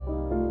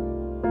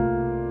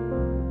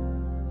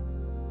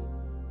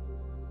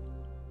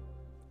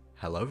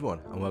Hello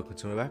everyone and welcome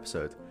to another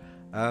episode.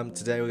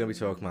 Today we're going to be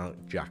talking about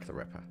Jack the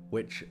Ripper,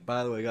 which,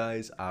 by the way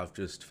guys, I've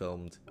just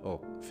I've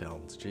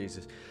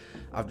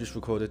just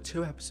recorded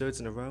 2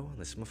 episodes in a row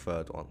and this is my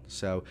 3rd one.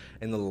 So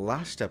in the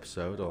last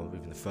episode, or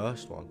even the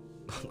first one,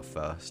 not the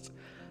first,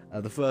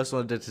 the first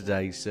one I did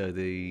today, so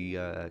the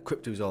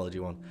cryptozoology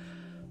one,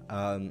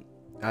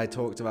 I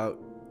talked about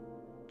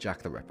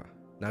Jack the Ripper.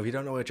 Now if you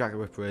don't know what Jack the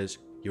Ripper is,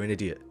 you're an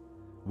idiot.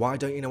 Why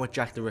don't you know what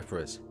Jack the Ripper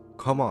is?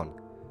 Come on,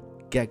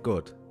 get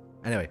good.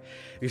 Anyway,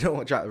 if you don't know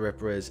what Jack the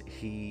Ripper is,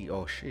 he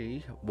or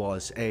she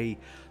was a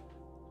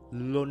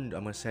London,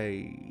 I'm gonna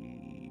say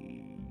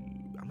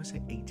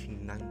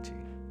 1890.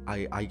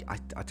 I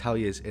tell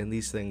you, in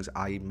these things,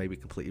 I may be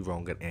completely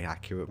wrong and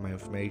inaccurate with my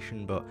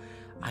information, but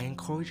I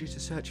encourage you to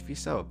search for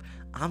yourself.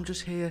 I'm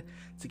just here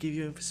to give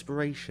you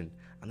inspiration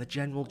and the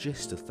general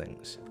gist of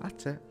things.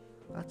 That's it.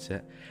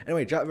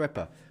 Anyway, Jack the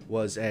Ripper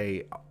was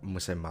a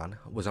man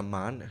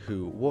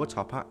who wore a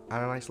top hat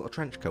and a nice little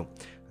trench coat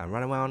and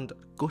ran around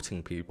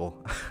gutting people,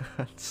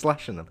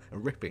 slashing them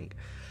and ripping.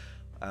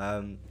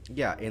 In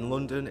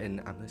London in,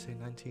 I'm going to say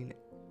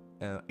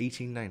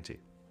 1890.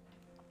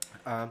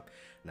 Now,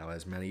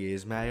 as many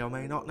years may or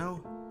may not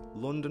know,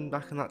 London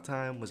back in that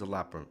time was a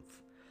labyrinth.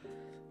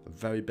 A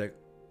very big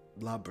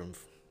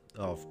labyrinth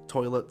of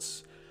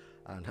toilets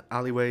and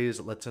alleyways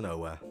that led to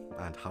nowhere,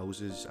 and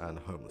houses and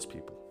homeless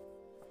people.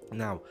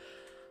 Now,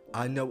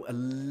 I know a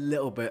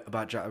little bit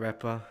about Jack the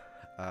Ripper,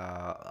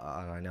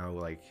 and I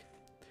know,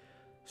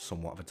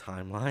 somewhat of a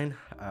timeline.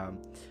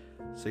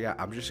 So yeah,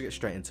 I'm just going to get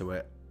straight into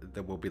it.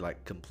 There will be,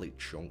 complete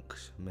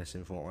chunks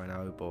missing from what I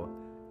know, but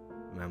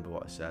remember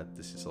what I said,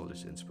 this is all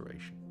just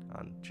inspiration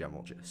and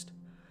general gist.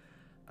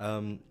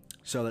 So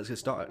let's get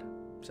started.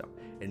 So,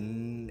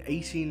 in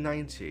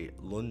 1890,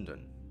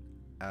 London,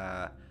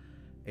 a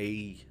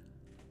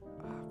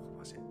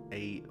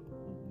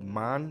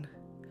man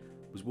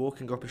was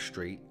walking up a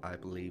street. I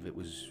believe it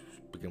was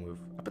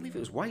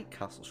White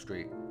Castle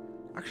Street.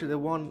 Actually, the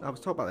one I was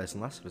talking about this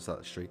in last episode,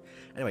 that street.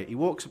 Anyway, he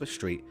walks up a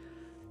street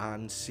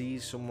and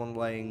sees someone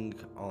laying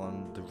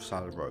on the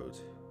side of the road.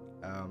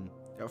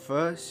 At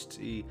first,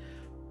 he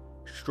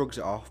shrugs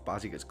it off, but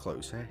as he gets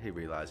closer, he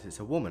realizes it's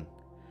a woman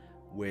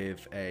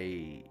with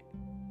I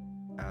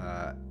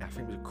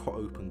think it was a cut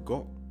open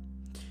gut.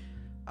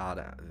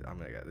 I'm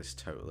gonna get this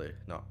totally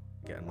not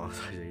getting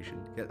monetization.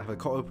 Have a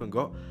cut open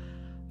gut.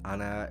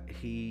 And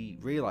he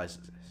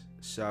realises this.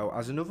 So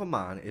as another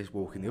man is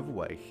walking the other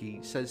way,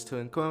 he says to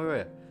him, "Come over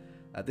here.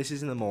 This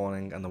is in the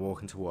morning and they're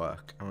walking to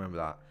work. I remember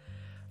that."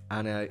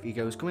 And he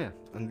goes, "Come here."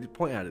 And they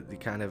point at it. They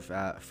kind of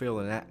feel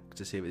the neck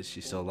to see if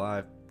she's still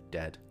alive.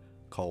 Dead.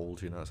 Cold,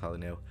 that's how they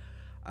knew.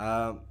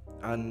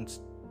 And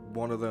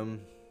one of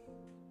them,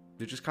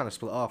 they just kind of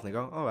split off and they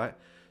go, "Alright."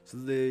 So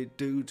the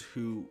dude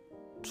who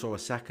saw a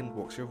second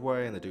walks the other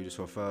way, and the dude who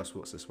saw a first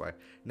walks this way.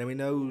 Now he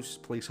knows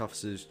police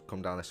officers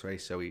come down this way,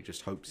 so he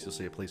just hopes he'll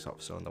see a police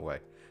officer on the way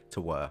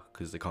to work,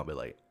 because they can't be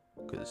late,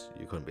 because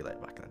you couldn't be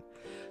late back then.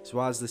 So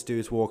as this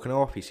dude's walking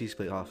off, he sees a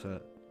police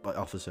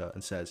officer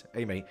and says,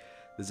 "Hey mate,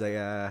 there's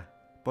a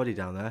body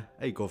down there.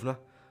 Hey governor,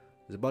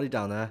 there's a body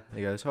down there." And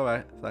he goes,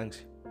 "Alright,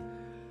 thanks."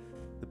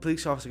 The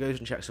police officer goes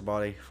and checks the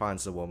body,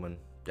 finds the woman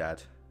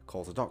dead,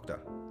 calls a doctor.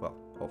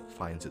 Or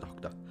finds a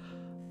doctor.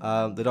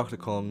 The doctor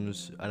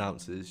comes,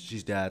 announces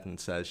she's dead, and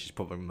says she's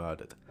probably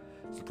murdered.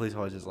 So the police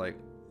officer's like,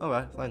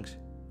 "Alright, thanks."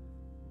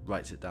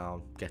 Writes it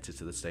down, gets it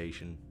to the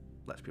station,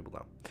 lets people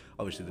know.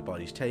 Obviously the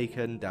body's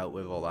taken, dealt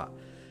with, all that.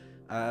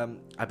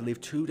 I believe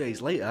 2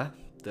 days later,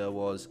 there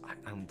was, I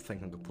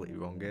think I'm completely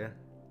wrong here,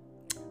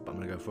 but I'm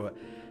going to go for it.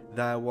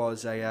 There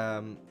was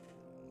a,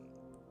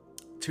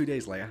 2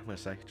 days later, I'm going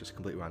to say, just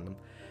completely random,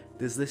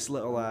 there's this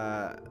little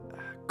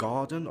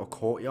garden or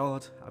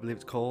courtyard, I believe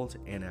it's called,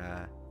 in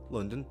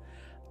London.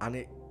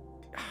 And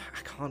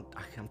I'm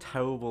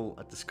terrible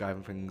at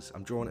describing things.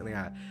 I'm drawing it in the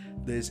air.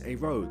 There's a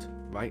road,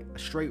 right? A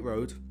straight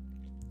road.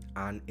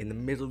 And in the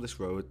middle of this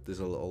road, there's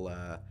a little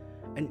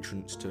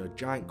entrance to a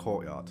giant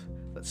courtyard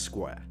that's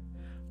square,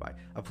 right?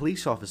 A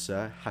police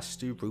officer has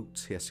 2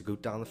 routes. He has to go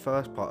down the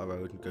first part of the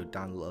road and go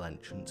down the little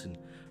entrance and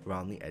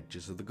around the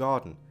edges of the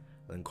garden.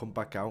 And then come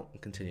back out and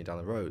continue down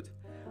the road.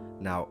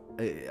 Now,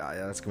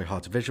 that's going to be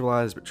hard to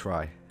visualize, but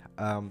try.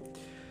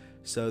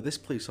 So this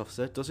police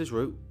officer does his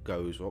route,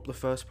 goes up the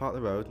first part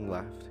of the road and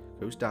left,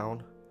 goes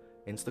down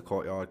into the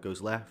courtyard,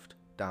 goes left,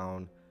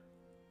 down,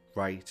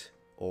 right,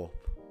 up,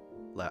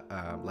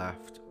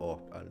 left,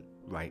 up, and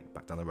right,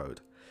 back down the road.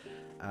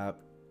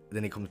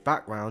 Then he comes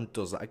back round,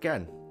 does that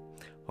again.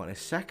 On his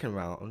second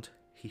round,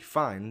 he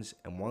finds,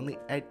 in one of the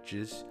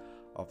edges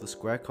of the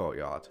square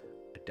courtyard,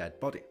 a dead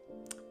body.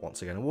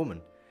 Once again a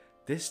woman.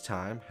 This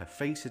time, her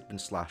face had been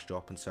slashed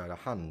up, and so had her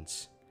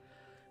hands.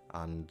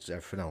 And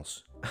everything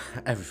else.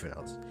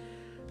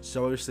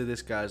 So obviously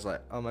this guy's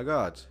like, "Oh my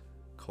god."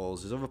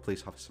 Calls his other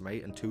police officer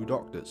mate and 2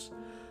 doctors.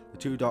 The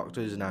 2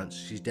 doctors announce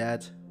she's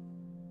dead,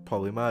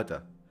 probably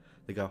murder.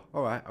 They go,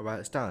 "Alright, I'll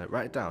write it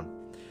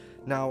down.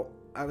 Now,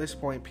 at this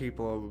point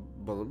people,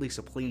 at least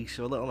the police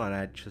are a little on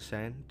edge. They're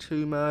saying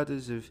 2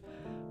 murders of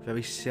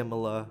very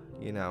similar,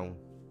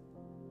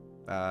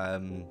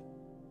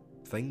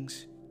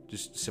 things,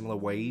 just similar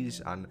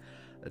ways. And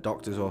the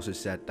doctors also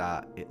said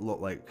that it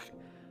looked like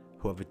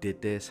whoever did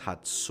this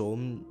had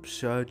some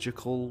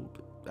surgical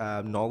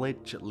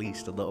knowledge, at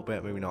least a little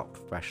bit, maybe not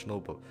professional,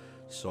 but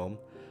some.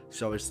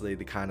 So obviously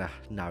they kind of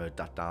narrowed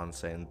that down,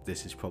 saying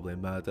this is probably a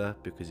murder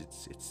because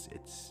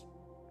it's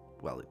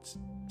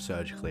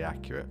surgically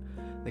accurate.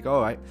 They go,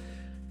 all right.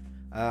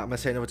 I'm gonna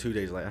say another 2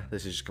 days later.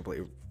 This is just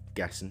completely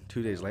guessing.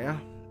 2 days later,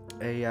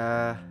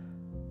 a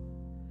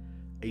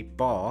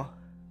bar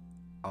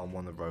on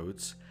one of the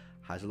roads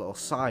has a little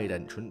side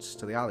entrance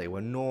to the alley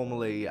where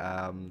normally,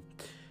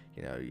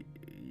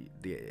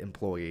 the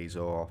employees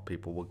or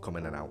people would come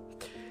in and out.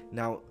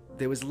 Now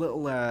there was a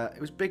little,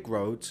 it was big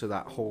road so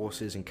that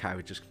horses and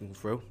carriages can come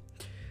through.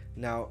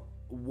 Now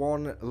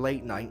one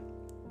late night,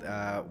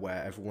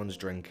 where everyone's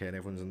drinking,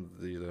 everyone's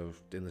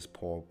in this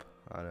pub,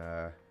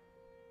 and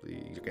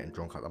you're getting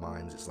drunk out of their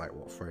minds. It's like,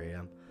 what, 3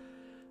 a.m.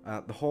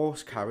 The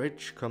horse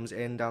carriage comes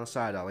in down the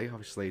side alley,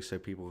 obviously, so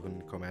people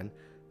can come in.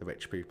 The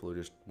rich people who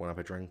just want to have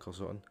a drink or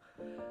something.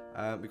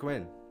 They come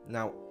in.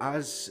 Now,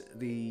 as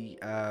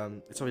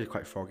it's obviously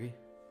quite foggy.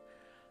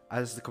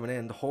 As they're coming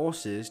in, the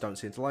horses don't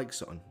seem to like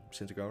something.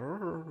 Seem to go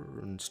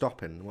and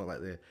stopping. Won't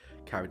let the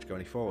carriage go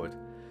any forward.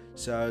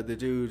 So the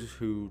dude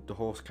the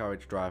horse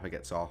carriage driver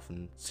gets off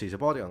and sees a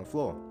body on the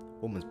floor.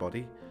 Woman's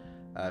body.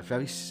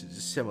 Very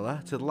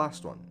similar to the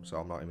last one, so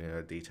I'm not even going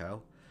to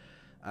detail.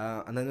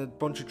 And then a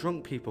bunch of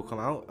drunk people come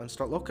out and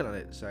start looking at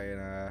it, saying,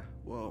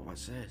 whoa,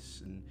 what's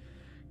this? And,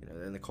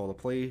 then they call the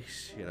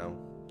police,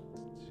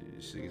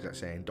 it's the exact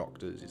same,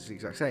 doctors, it's the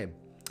exact same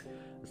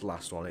as the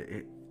last one.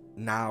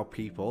 Now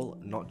people,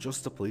 not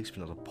just the police,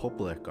 but the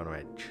public on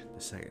edge, they're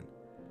saying,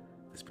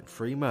 there's been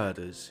 3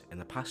 murders in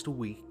the past a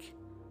week,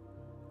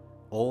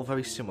 all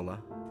very similar,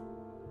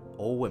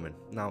 all women.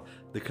 Now,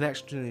 the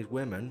connection to these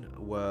women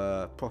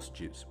were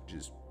prostitutes, which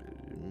it's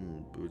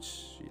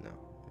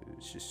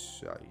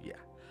just, yeah.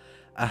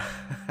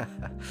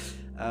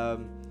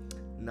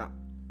 Now,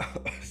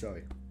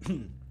 sorry.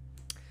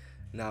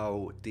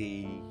 Now,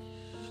 the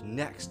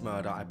next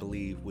murder, I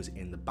believe, was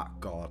in the back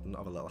garden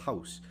of a little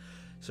house.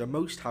 So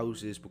most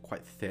houses were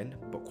quite thin,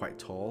 but quite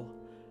tall.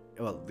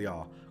 Well, they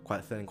are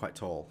quite thin and quite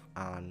tall.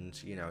 And,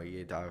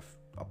 you'd have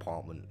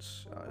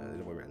apartments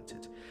that were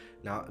rented.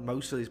 Now,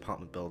 most of these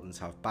apartment buildings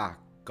have back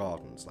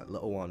gardens, like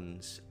little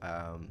ones,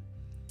 and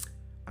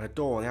a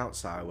door on the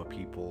outside where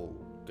people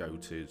go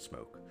to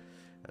smoke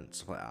and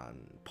stuff like that,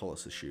 and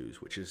polish their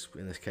shoes, which is,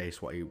 in this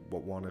case, what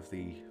one of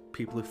the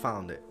people who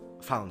found the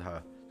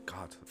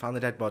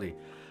dead body,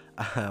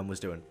 was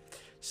doing.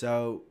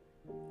 So,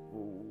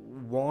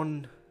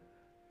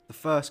 the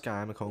first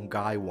guy, I'm going to call him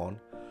Guy 1,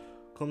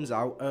 comes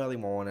out early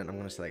morning, I'm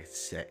going to say like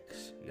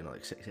 6,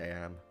 like 6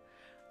 a.m,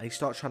 and he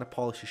starts trying to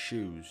polish his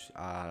shoes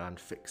and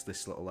fix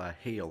this little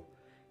heel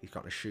he's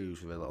got in his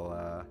shoes with a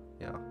little,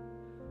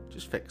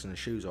 just fixing his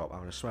shoes up,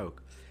 having a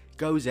smoke.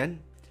 Goes in,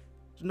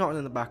 there's nothing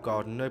in the back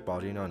garden, no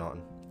body, no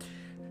nothing.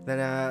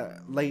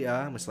 Then later,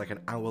 almost like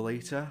an hour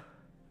later,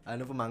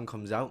 another man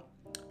comes out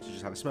to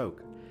just have a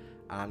smoke.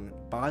 And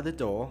by the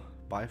door,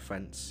 by a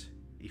fence,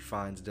 he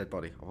finds a dead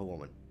body of a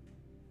woman.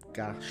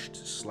 Gashed,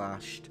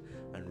 slashed,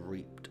 and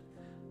ripped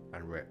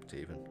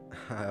even.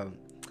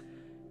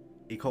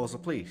 He calls the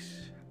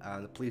police,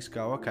 and the police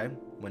go, okay,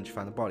 when did you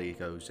find the body? He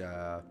goes,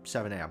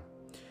 7 a.m.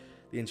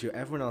 They interview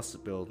everyone else in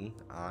the building,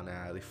 and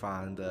they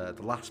find the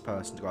last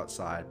person to go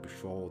outside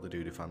before the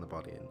dude who found the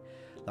body. And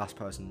last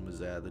person was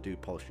the dude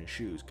polishing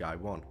shoes, Guy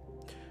 1.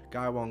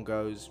 Guy 1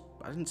 goes,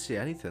 I didn't see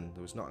anything.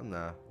 There was nothing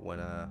there when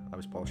I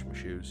was polishing my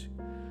shoes.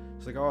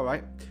 So they go, all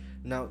right.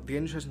 Now, the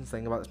interesting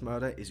thing about this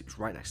murder is it's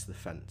right next to the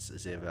fence,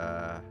 as if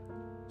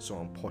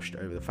someone pushed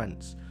it over the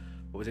fence.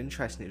 What was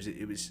interesting,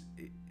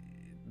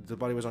 the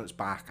body was on its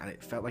back, and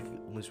it felt like it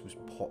almost was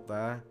put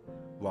there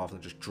rather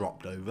than just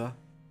dropped over.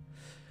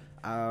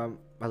 At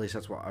least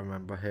that's what I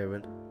remember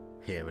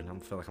hearing. I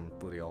feel like I'm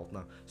bloody old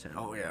now. Saying,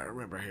 oh yeah, I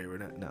remember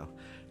hearing it. No.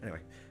 Anyway,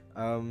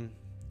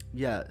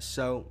 yeah.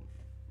 So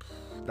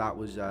that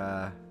was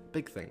a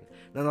big thing.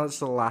 Now that's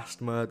the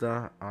last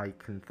murder I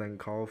can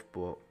think of,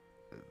 but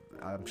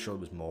I'm sure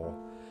there was more.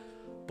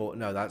 But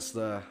no, that's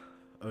the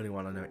only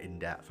one I know in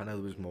depth. I know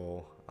there was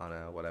more. I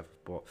know whatever.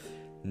 But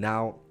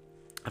now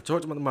I've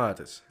talked about the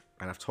murders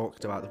and I've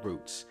talked about the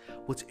routes.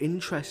 What's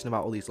interesting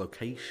about all these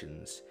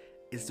locations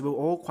is they were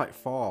all quite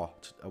far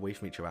away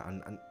from each other,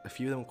 and a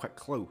few of them were quite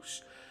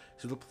close.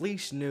 So the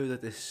police knew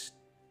that this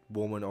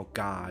woman or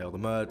guy or the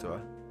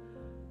murderer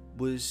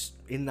was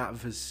in that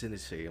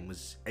vicinity and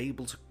was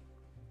able to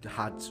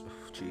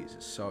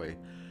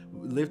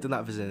lived in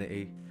that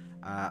vicinity,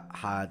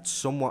 had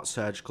somewhat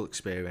surgical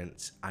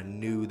experience and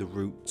knew the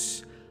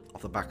routes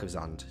off the back of his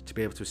hand to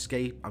be able to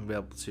escape and be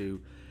able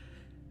to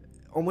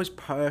almost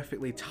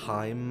perfectly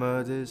time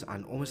murders,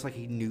 and almost like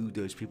he knew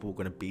those people were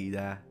going to be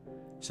there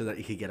so that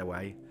he could get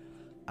away.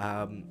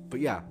 But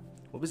yeah,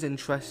 what was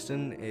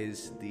interesting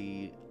is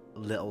the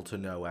little to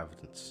no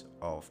evidence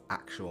of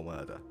actual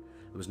murder.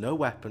 There was no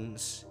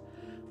weapons.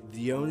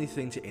 The only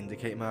thing to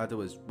indicate murder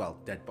was, well,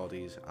 dead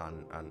bodies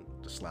and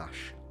the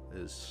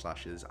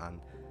slashes and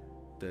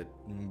they're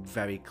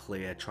very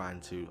clear trying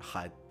to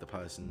hide the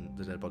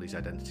dead body's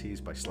identities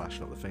by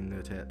slashing up the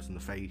fingertips and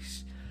the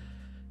face.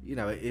 You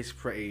know, it's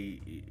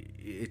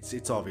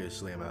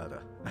obviously a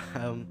murder.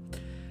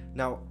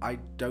 Now, I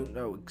don't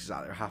know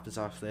exactly what happens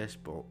after this,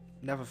 but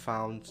never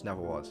found, never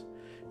was.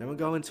 Then we'll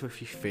go into a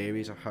few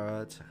theories I've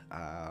heard,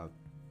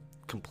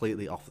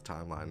 completely off the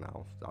timeline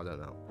now, I don't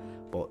know.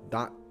 But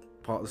that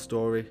part of the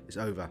story is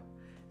over.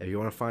 If you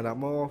want to find out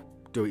more,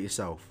 do it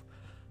yourself.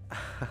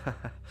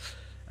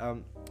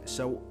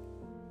 So,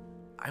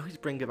 I always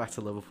bring it back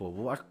to Liverpool.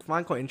 But what I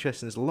find quite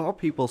interesting is a lot of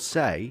people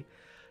say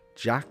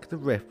Jack the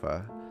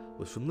Ripper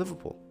was from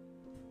Liverpool.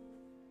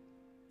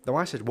 Now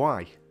I said,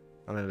 why?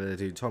 I remember the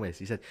dude told me this.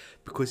 He said,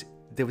 because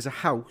there was a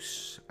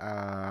house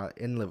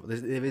in Liverpool.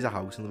 There is a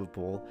house in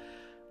Liverpool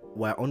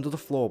where under the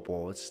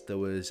floorboards there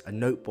was a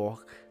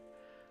notebook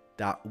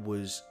that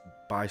was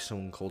by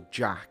someone called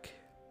Jack.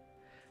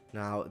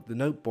 Now, the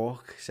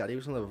notebook said he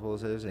was from Liverpool,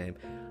 said his name,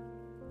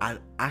 and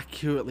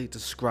accurately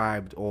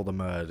described all the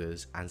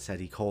murders, and said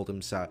he called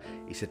himself.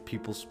 He said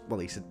people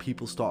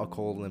started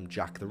calling him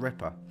Jack the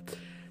Ripper.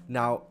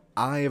 Now,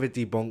 I have a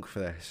debunk for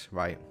this,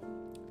 right?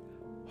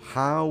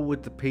 How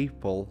would the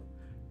people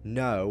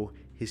know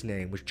his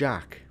name was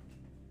Jack?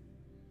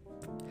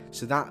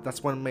 So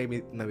that's what made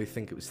me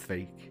think it was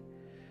fake,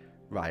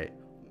 right?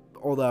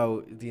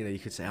 Although, you know, you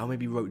could say, oh,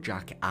 maybe he wrote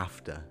Jack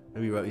after.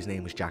 Maybe he wrote his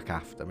name was Jack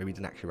after. Maybe he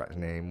didn't actually write his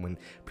name when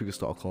people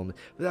started calling him.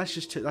 But that's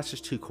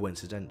just too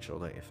coincidental,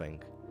 don't you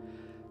think?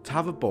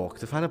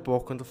 To find a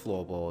book on the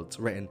floorboards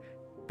written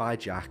by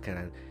Jack, and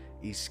then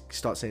he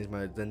starts saying his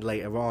murder. Then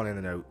later on in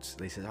the notes,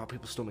 they said, oh,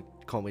 people still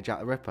call me Jack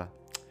the Ripper.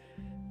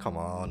 Come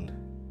on.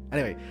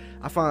 Anyway,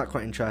 I found that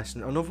quite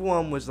interesting. Another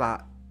one was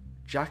that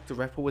Jack the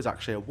Ripper was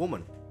actually a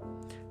woman.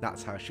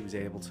 That's how she was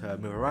able to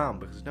move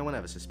around, because no one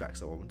ever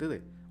suspects a woman, do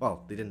they?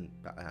 Well, they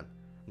didn't back then. I'm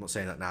not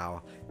saying that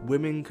now.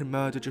 Women can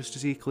murder just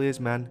as equally as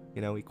men,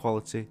 you know,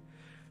 equality.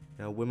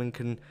 You know, women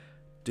can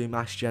do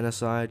mass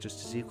genocide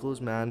just as equal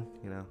as men,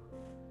 you know,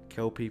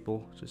 kill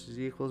people just as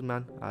equal as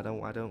men. I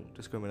don't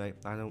discriminate.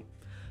 I don't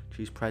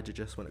choose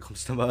prejudice when it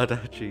comes to murder.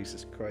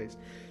 Jesus Christ.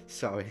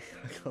 Sorry,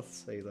 I can't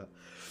say that.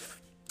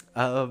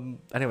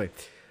 Anyway,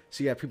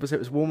 so yeah, people say it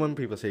was a woman,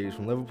 people say he was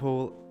from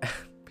Liverpool.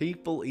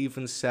 People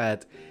even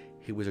said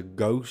he was a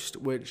ghost,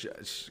 which,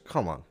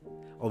 come on,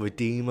 or a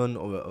demon,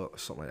 or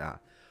something like that.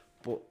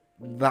 But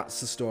that's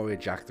the story of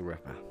Jack the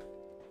Ripper.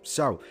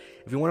 So,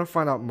 if you want to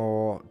find out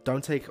more,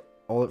 don't take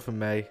all it from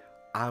me.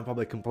 I'm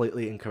probably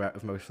completely incorrect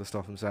with most of the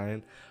stuff I'm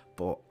saying,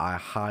 but I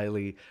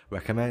highly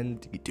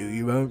recommend you do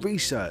your own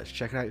research,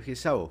 check it out for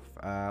yourself.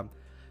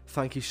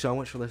 Thank you so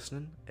much for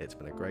listening. It's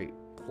been a great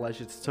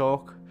pleasure to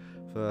talk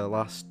for the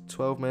last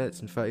 12 minutes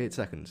and 38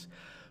 seconds.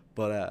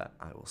 But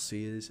I will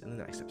see you in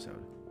the next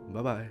episode.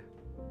 Bye bye.